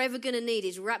 Everything you're ever going to need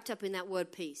is wrapped up in that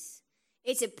word peace.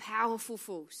 It's a powerful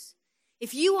force.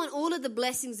 If you want all of the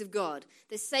blessings of God,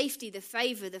 the safety, the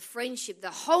favor, the friendship, the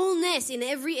wholeness in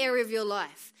every area of your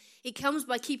life, it comes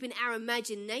by keeping our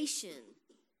imagination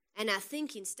and our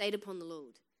thinking stayed upon the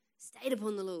Lord. Stayed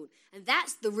upon the Lord. And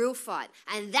that's the real fight.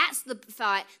 And that's the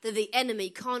fight that the enemy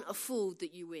can't afford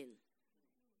that you win.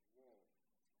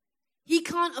 He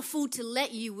can't afford to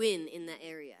let you win in that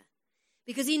area.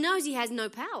 Because he knows he has no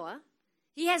power.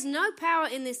 He has no power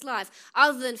in this life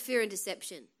other than fear and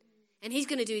deception. And he's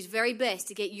going to do his very best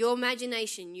to get your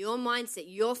imagination, your mindset,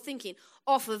 your thinking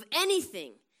off of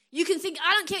anything. You can think,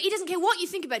 I don't care. He doesn't care what you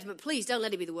think about him, but please don't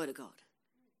let it be the word of God.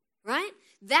 Right?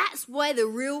 That's where the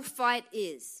real fight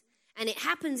is. And it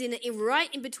happens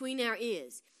right in between our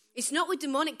ears. It's not with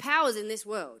demonic powers in this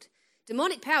world.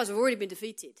 Demonic powers have already been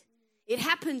defeated. It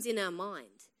happens in our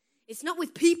mind. It's not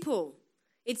with people.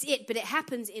 But it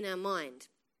happens in our mind.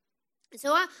 And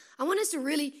so I want us to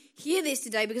really hear this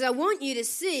today because I want you to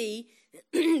see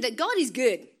that God is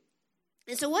good.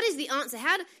 And so what is the answer?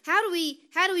 How do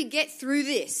we get through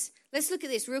this? Let's look at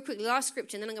this real quick. Last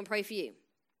scripture, and then I'm going to pray for you.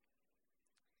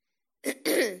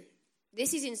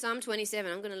 This is in Psalm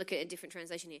 27. I'm going to look at a different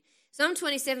translation here. Psalm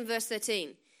 27, verse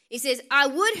 13. It says, I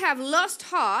would have lost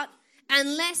heart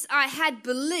unless I had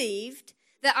believed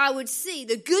that I would see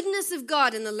the goodness of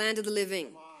God in the land of the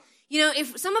living.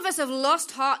 If some of us have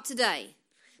lost heart today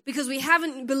because we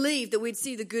haven't believed that we'd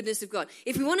see the goodness of God.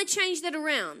 If we want to change that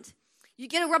around, You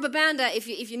get a rubber bander if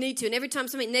you need to, and every time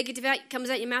something negative comes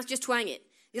out your mouth, just twang it.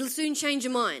 It'll soon change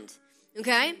your mind,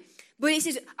 okay? But it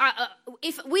says,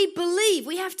 if we believe,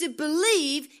 we have to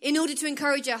believe in order to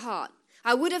encourage our heart.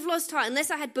 I would have lost heart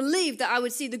unless I had believed that I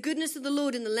would see the goodness of the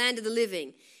Lord in the land of the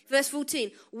living. Verse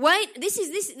 14, wait, this is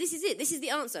it, this is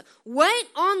the answer. Wait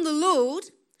on the Lord,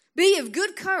 be of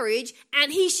good courage,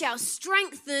 and he shall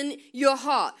strengthen your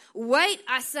heart. Wait,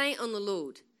 I say, on the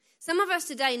Lord. Some of us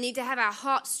today need to have our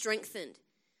heart strengthened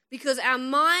because our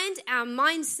mind, our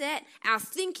mindset, our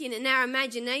thinking, and our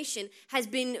imagination it's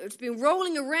been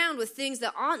rolling around with things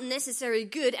that aren't necessarily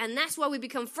good, and that's why we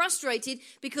become frustrated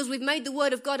because we've made the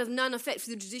word of God of none effect for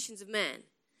the traditions of man.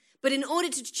 But in order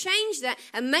to change that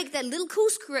and make that little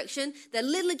course correction, that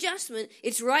little adjustment,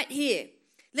 it's right here.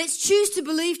 Let's choose to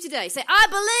believe today. Say,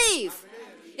 I believe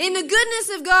in the goodness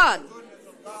of God.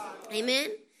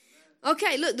 Amen.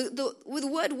 Okay, look, with the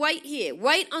word wait here,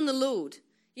 wait on the Lord.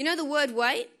 You know the word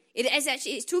wait?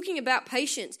 It's talking about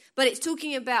patience, but it's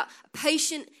talking about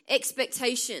patient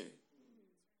expectation.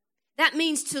 That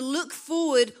means to look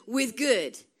forward with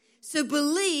good. So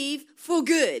believe for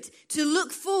good, to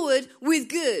look forward with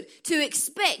good, to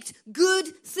expect good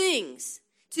things,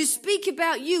 to speak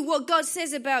about you, what God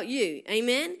says about you.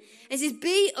 Amen? It says,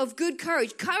 be of good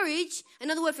courage. Courage,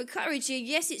 another word for courage here,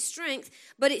 yes, it's strength,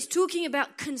 but it's talking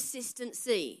about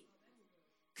consistency.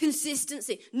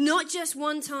 Consistency, not just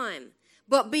one time,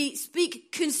 but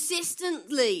speak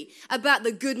consistently about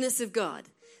the goodness of God.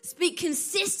 Speak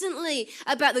consistently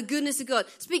about the goodness of God.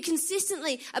 Speak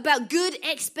consistently about good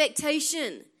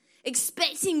expectation.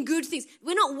 Expecting good things.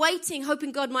 We're not waiting,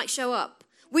 hoping God might show up.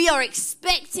 We are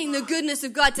expecting the goodness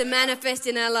of God to manifest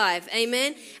in our life.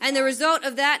 Amen. And the result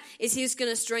of that is he's going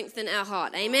to strengthen our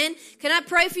heart. Amen. Can I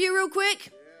pray for you real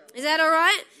quick? Is that all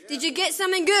right? Did you get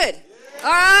something good? All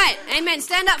right. Amen.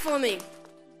 Stand up for me.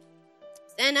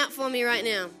 Stand up for me right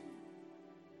now.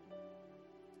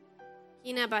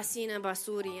 If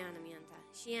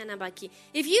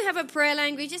you have a prayer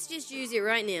language, just use it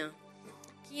right now.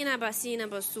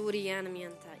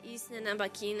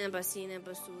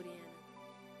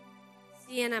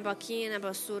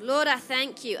 Lord, I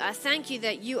thank you. I thank you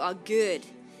that you are good.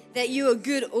 That you are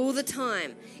good all the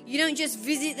time. You don't just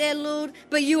visit there, Lord,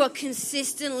 but you are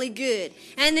consistently good.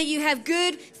 And that you have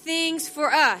good things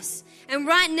for us. And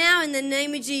right now, in the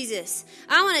name of Jesus,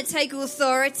 I want to take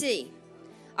authority.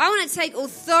 I want to take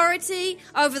authority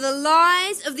over the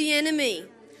lies of the enemy.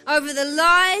 Over the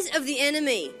lies of the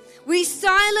enemy. We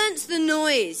silence the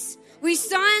noise. We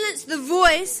silence the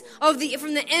voice from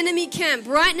the enemy camp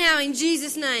right now in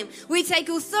Jesus' name. We take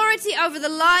authority over the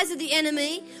lies of the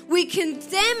enemy. We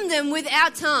condemn them with our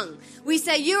tongue. We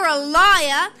say, you're a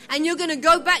liar and you're going to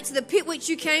go back to the pit which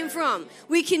you came from.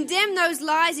 We condemn those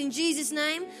lies in Jesus'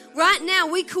 name. Right now,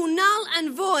 we call null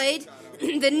and void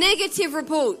the negative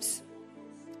reports.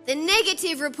 The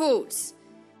negative reports.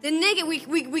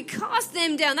 We cast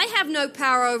them down. They have no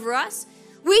power over us.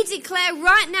 We declare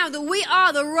right now that we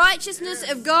are the righteousness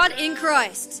of God in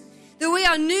Christ. That we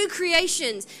are new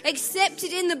creations,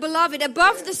 accepted in the beloved,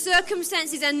 above the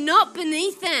circumstances and not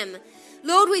beneath them.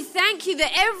 Lord, we thank you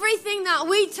that everything that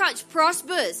we touch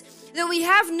prospers. That we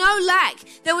have no lack.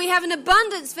 That we have an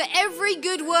abundance for every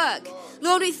good work.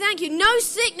 Lord, we thank you. No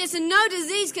sickness and no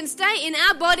disease can stay in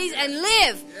our bodies and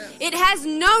live. It has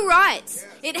no rights.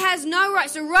 It has no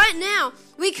rights. So right now,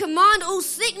 we command all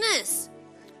sickness,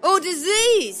 all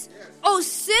disease, all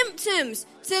symptoms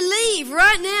to leave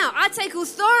right now. I take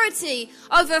authority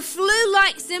over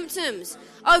flu-like symptoms,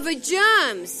 over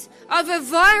germs, over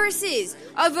viruses,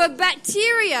 over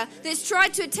bacteria that's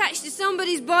tried to attach to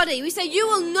somebody's body. We say, you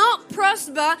will not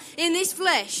prosper in this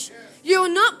flesh. You will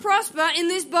not prosper in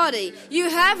this body. You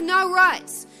have no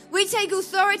rights. We take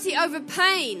authority over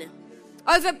pain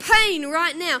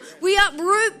right now. We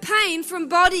uproot pain from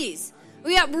bodies.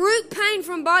 We uproot pain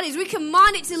from bodies. We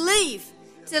command it to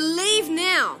leave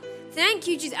now. Thank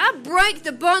you, Jesus. I break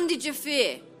the bondage of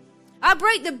fear. I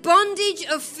break the bondage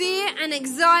of fear and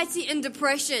anxiety and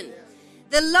depression.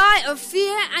 The lie of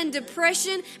fear and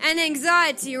depression and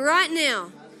anxiety right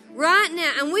now. Right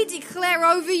now. And we declare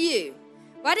over you.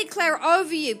 I declare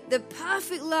over you the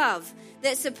perfect love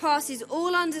that surpasses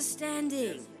all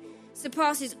understanding,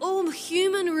 surpasses all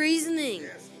human reasoning,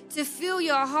 to fill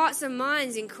your hearts and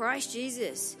minds in Christ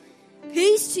Jesus.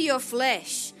 Peace to your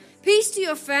flesh, peace to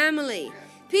your family,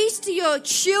 peace to your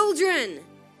children,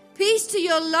 peace to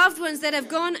your loved ones that have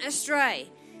gone astray,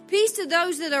 peace to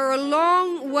those that are a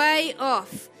long way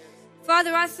off.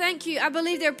 Father, I thank you. I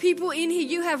believe there are people in here,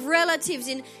 you have relatives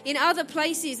in other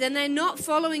places, and they're not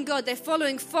following God. They're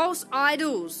following false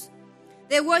idols.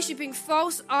 They're worshiping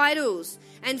false idols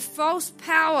and false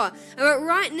power. But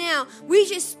right now, we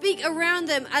just speak around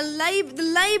them, the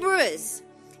laborers.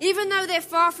 Even though they're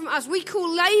far from us, we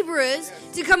call laborers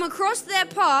to come across their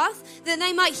path that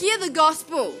they might hear the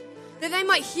gospel. That they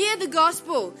might hear the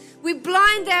gospel. We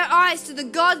blind their eyes to the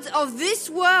gods of this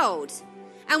world.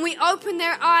 And we open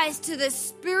their eyes to the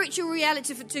spiritual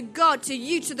reality, to God, to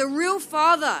you, to the real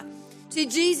Father, to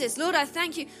Jesus. Lord, I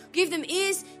thank you. Give them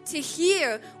ears to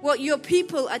hear what your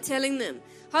people are telling them.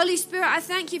 Holy Spirit, I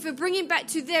thank you for bringing back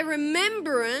to their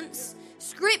remembrance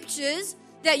scriptures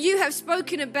that you have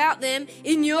spoken about them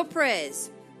in your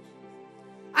prayers.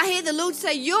 I hear the Lord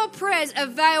say, your prayers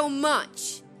avail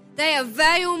much. They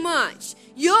avail much.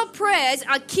 Your prayers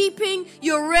are keeping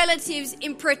your relatives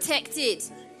protected.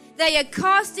 They are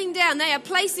casting down, they are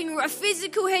placing a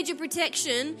physical hedge of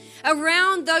protection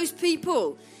around those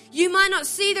people. You might not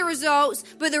see the results,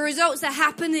 but the results are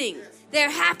happening.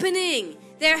 They're happening.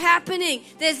 They're happening.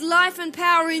 There's life and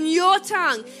power in your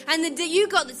tongue. And you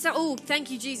got the, oh,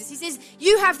 thank you, Jesus. He says,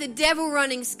 you have the devil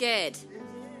running scared.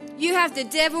 You have the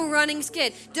devil running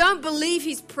scared. Don't believe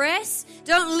his press.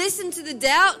 Don't listen to the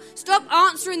doubt. Stop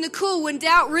answering the call when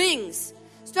doubt rings.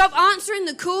 Stop answering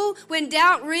the call when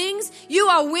doubt rings. You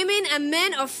are women and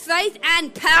men of faith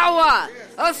and power.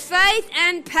 Of faith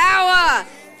and power.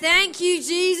 Thank you,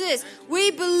 Jesus. We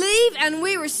believe and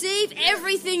we receive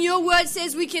everything your word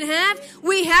says we can have.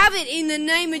 We have it in the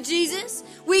name of Jesus.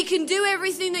 We can do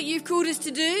everything that you've called us to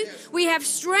do. We have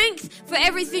strength for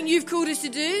everything you've called us to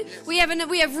do. We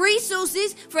have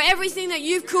resources for everything that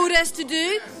you've called us to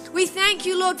do. We thank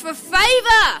you, Lord, for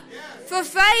favor. For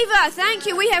favor. Thank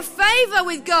you. We have favor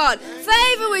with God,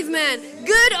 favor with man,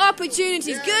 good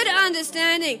opportunities, good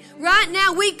understanding. Right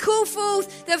now, we call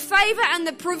forth the favor and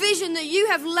the provision that you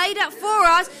have laid up for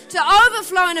us to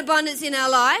overflow in abundance in our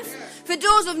life, for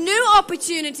doors of new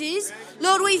opportunities.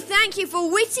 Lord, we thank you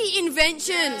for witty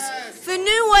inventions, for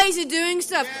new ways of doing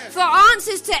stuff, for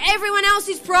answers to everyone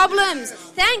else's problems.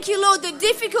 Thank you, Lord, that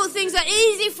difficult things are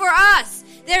easy for us.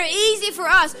 They're easy for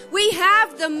us. We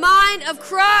have the mind of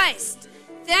Christ.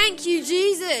 Thank you,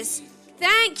 Jesus.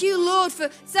 Thank you, Lord, for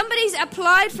somebody's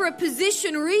applied for a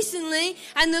position recently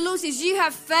and the Lord says, you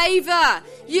have favor.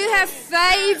 You have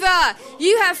favor.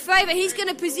 You have favor. He's going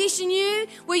to position you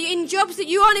where you're in jobs that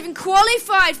you aren't even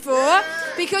qualified for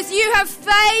because you have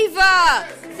favor.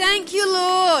 Thank you,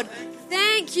 Lord.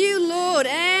 Thank you, Lord.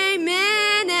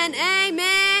 Amen and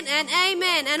amen and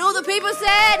amen. And all the people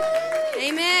said,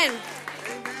 amen.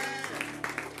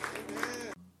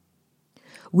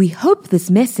 We hope this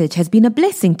message has been a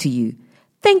blessing to you.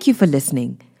 Thank you for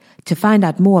listening. To find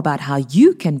out more about how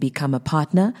you can become a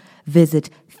partner, visit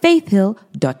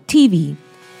faithhill.tv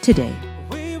today.